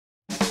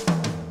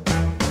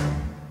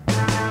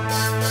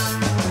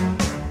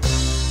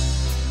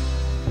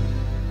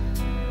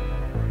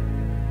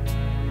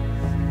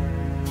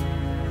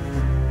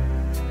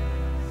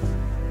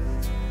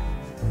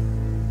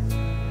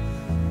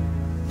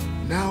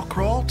Now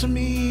crawl to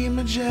me,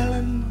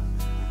 Magellan,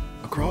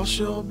 across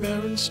your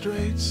barren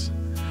straits.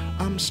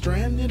 I'm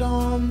stranded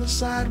on the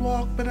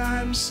sidewalk, but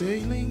I'm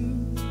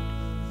sailing.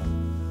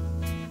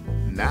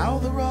 Now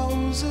the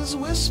rose is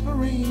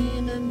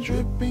whispering in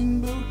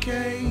dripping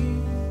bouquet.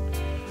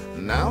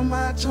 Now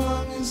my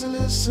tongue is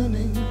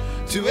listening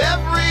to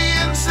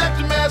every insect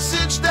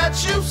message that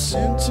you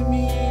sent to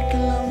me,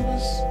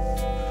 Columbus,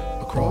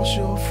 across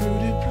your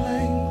fruited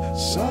plain.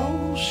 So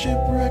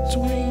shipwrecked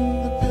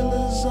between the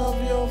pillars of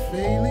your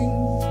failing.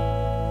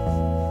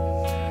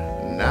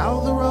 Now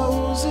the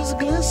rose is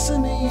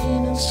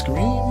glistening and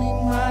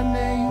screaming my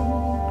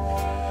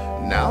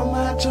name. Now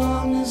my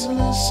tongue is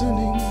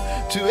listening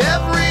to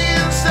every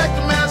insect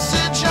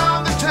message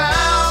on the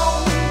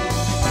town.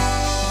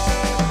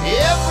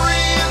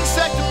 Every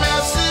insect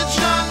message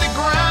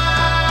underground.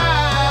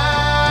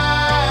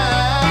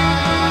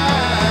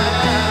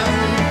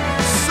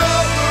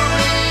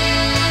 Submarine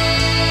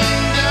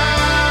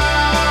down,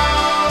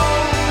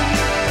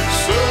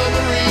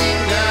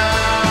 submarine down,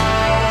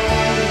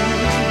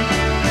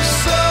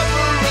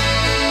 submarine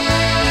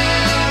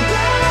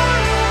down,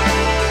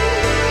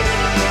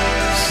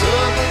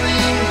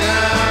 submarine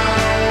down.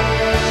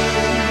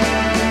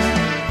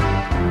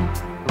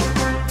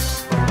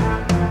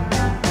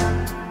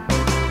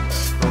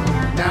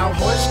 Now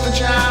hoist the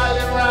child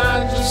and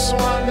ride just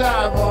one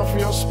dive off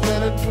your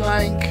splintered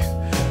plank.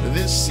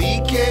 This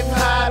sea cave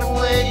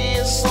hideaway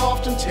is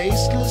soft and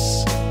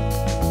tasteless.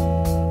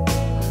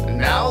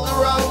 Now the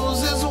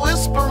rose is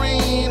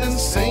whispering